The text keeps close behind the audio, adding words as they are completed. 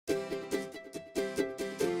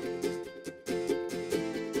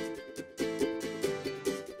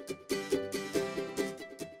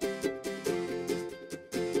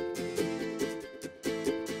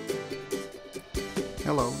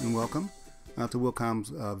Hello and welcome to Wilcom's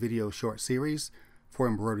video short series for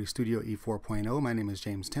EmbroideryStudio E4.0. My name is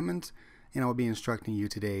James Timmons, and I will be instructing you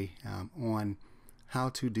today on how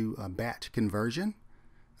to do a batch conversion.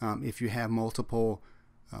 If you have multiple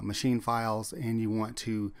machine files and you want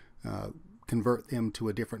to convert them to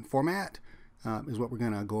a different format, is what we're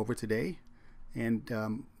going to go over today. And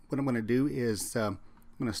what I'm going to do is I'm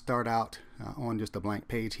going to start out on just a blank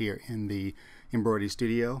page here in the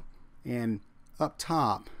EmbroideryStudio, and up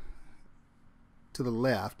top to the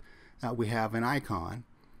left we have an icon,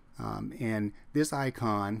 and this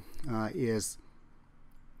icon is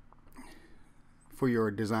for your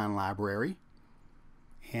design library,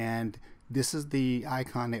 and this is the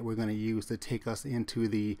icon that we're going to use to take us into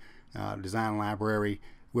the design library,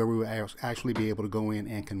 where we will actually be able to go in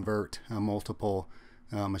and convert multiple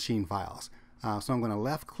machine files. So I'm going to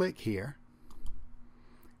left click here.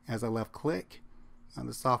 As I left click,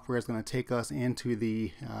 the software is going to take us into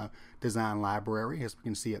the design library, as we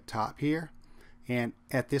can see up top here. And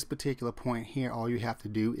at this particular point here, all you have to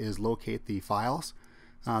do is locate the files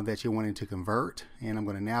that you're wanting to convert. And I'm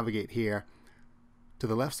going to navigate here to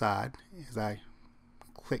the left side as I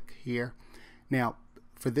click here. Now,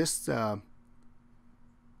 for this, I'm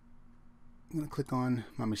going to click on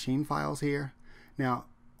my machine files here. Now,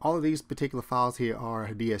 all of these particular files here are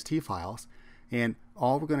DST files. And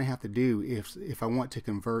all we're going to have to do, if I want to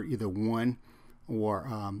convert either one or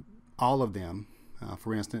all of them,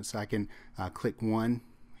 for instance, I can click one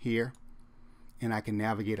here, and I can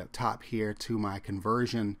navigate up top here to my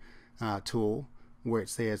conversion tool, where it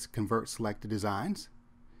says Convert Selected Designs.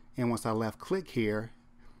 And once I left click here,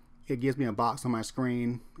 it gives me a box on my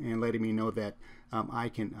screen and letting me know that I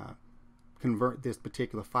can convert this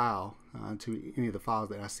particular file to any of the files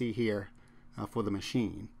that I see here for the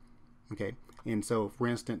machine. Okay, and so for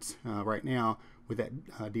instance, right now with that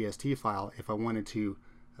DST file, if I wanted to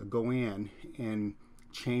go in and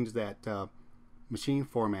change that machine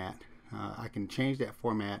format, I can change that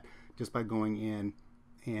format just by going in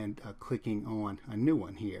and clicking on a new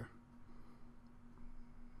one here.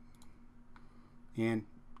 And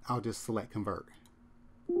I'll just select convert.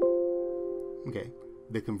 Okay,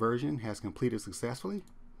 the conversion has completed successfully.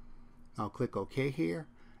 I'll click OK here,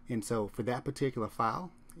 and so for that particular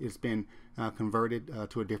file, it's been converted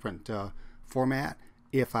to a different format.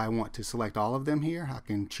 If I want to select all of them here, I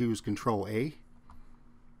can choose Control A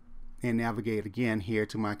and navigate again here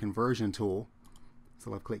to my conversion tool.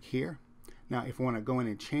 So I'll click here. Now if I want to go in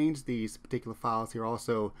and change these particular files here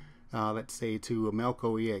also, let's say to a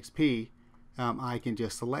Melco EXP, I can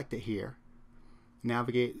just select it here,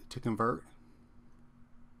 navigate to convert,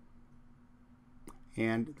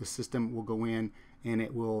 and the system will go in and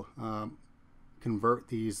it will convert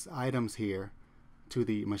these items here to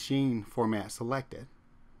the machine format selected.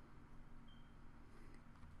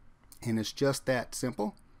 And it's just that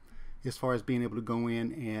simple as far as being able to go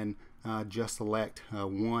in and just select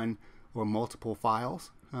one or multiple files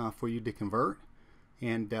for you to convert.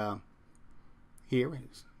 And here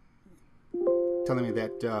it's telling me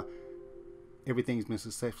that everything's been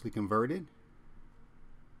successfully converted.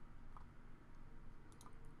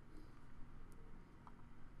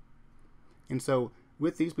 And so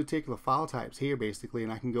with these particular file types here, basically,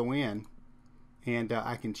 and I can go in and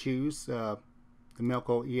I can choose the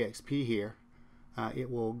Melco EXP here.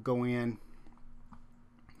 It will go in,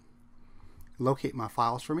 locate my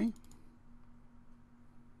files for me.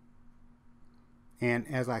 And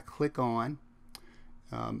as I click on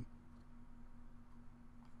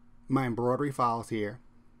my embroidery files here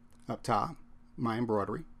up top, my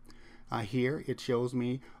embroidery, here it shows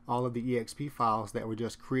me all of the EXP files that were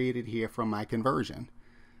just created here from my conversion.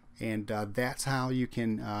 And that's how you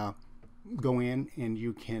can go in and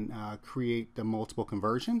you can create the multiple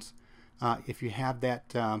conversions. If you have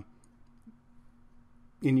that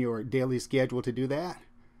in your daily schedule to do that,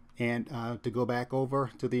 and to go back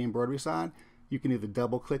over to the embroidery side, you can either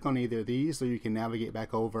double click on either of these, or you can navigate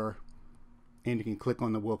back over and you can click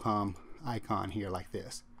on the Wilcom icon here like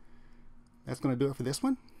this. That's going to do it for this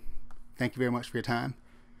one. Thank you very much for your time.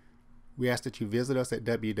 We ask that you visit us at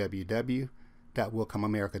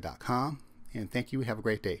www.wilcomamerica.com, and thank you. Have a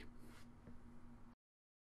great day.